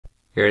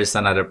Here is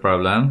another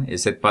problem.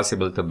 Is it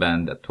possible to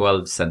bend a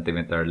 12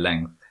 centimeter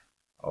length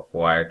of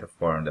wire to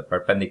form the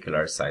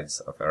perpendicular sides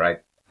of a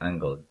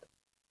right-angled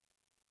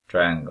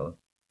triangle?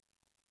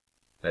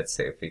 Let's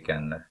see if we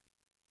can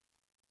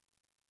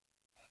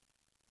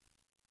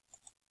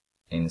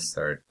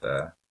insert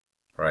the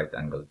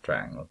right-angled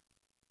triangle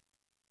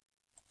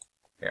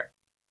here.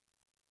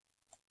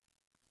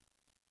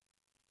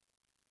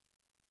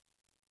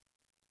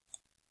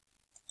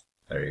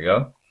 There you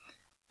go.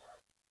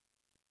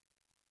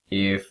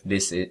 If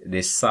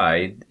this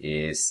side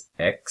is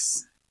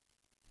x,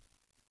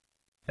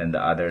 then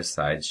the other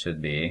side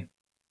should be,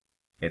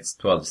 it's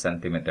 12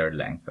 centimeter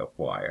length of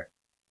wire.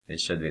 It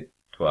should be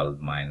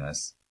 12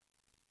 minus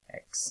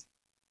x.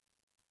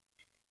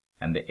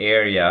 And the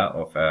area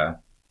of a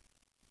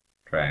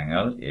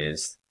triangle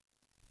is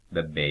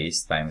the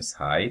base times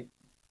height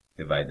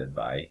divided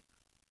by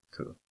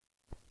 2.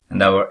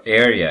 And our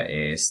area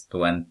is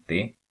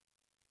 20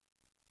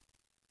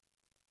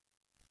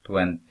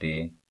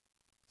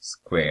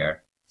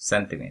 square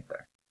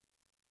centimeter.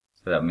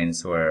 So that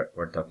means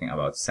we're talking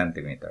about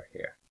centimeter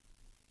here.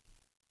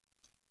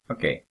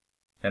 Okay,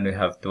 then we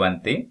have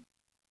 20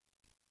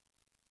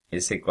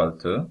 is equal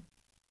to,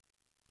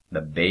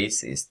 the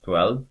base is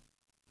 12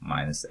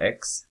 minus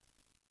x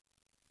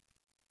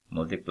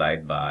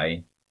multiplied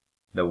by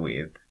the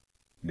width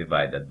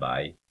divided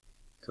by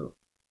 2.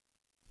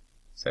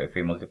 So if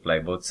we multiply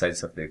both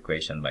sides of the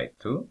equation by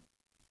 2,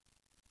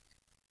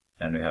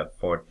 then we have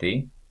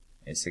 40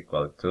 is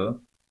equal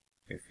to,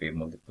 if we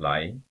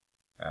multiply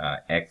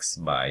x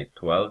by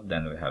 12,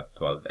 then we have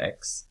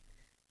 12x,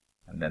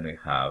 and then we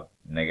have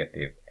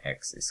negative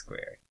x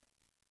squared.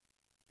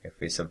 If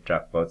we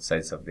subtract both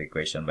sides of the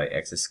equation by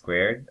x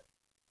squared,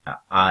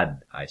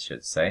 add, I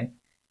should say,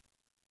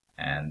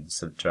 and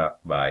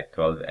subtract by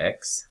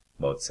 12x,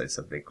 both sides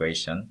of the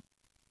equation,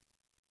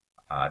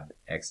 add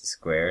x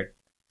squared,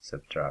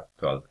 subtract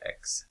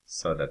 12x,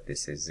 so that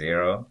this is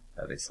 0,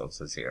 that is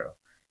also 0.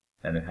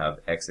 Then we have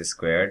x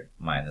squared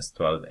minus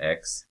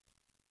 12x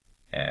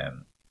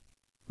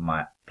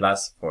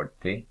plus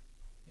 40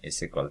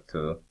 is equal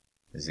to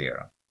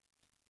 0.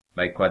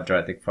 By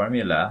quadratic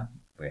formula,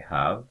 we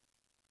have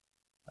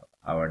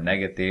our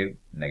negative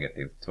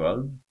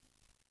 12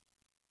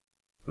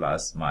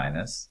 plus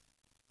minus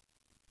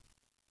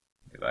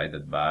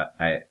divided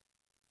by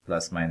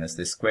plus minus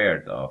the square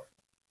root of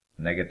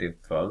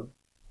negative 12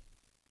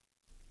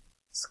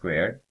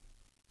 squared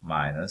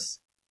minus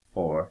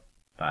 4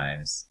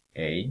 times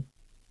a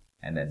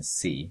and then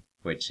c,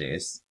 which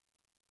is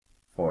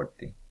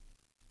 40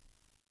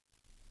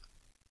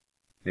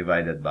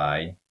 divided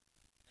by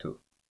 2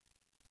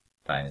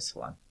 times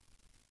 1.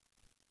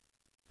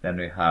 Then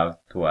we have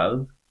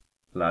 12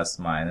 plus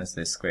minus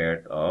the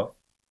square root of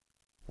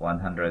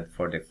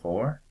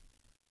 144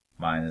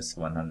 minus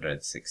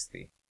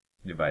 160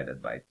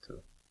 divided by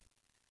 2.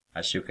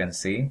 As you can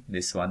see,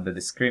 this one, the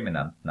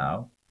discriminant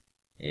now,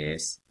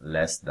 is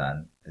less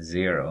than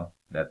 0.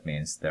 That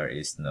means there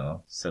is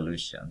no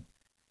solution.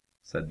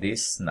 So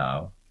this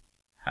now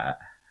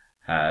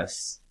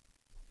has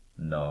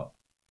no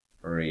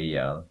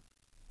real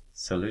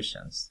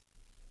solutions.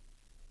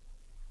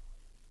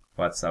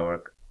 What's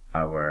our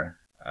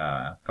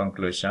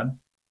conclusion?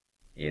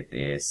 It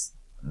is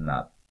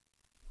not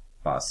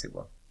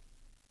possible.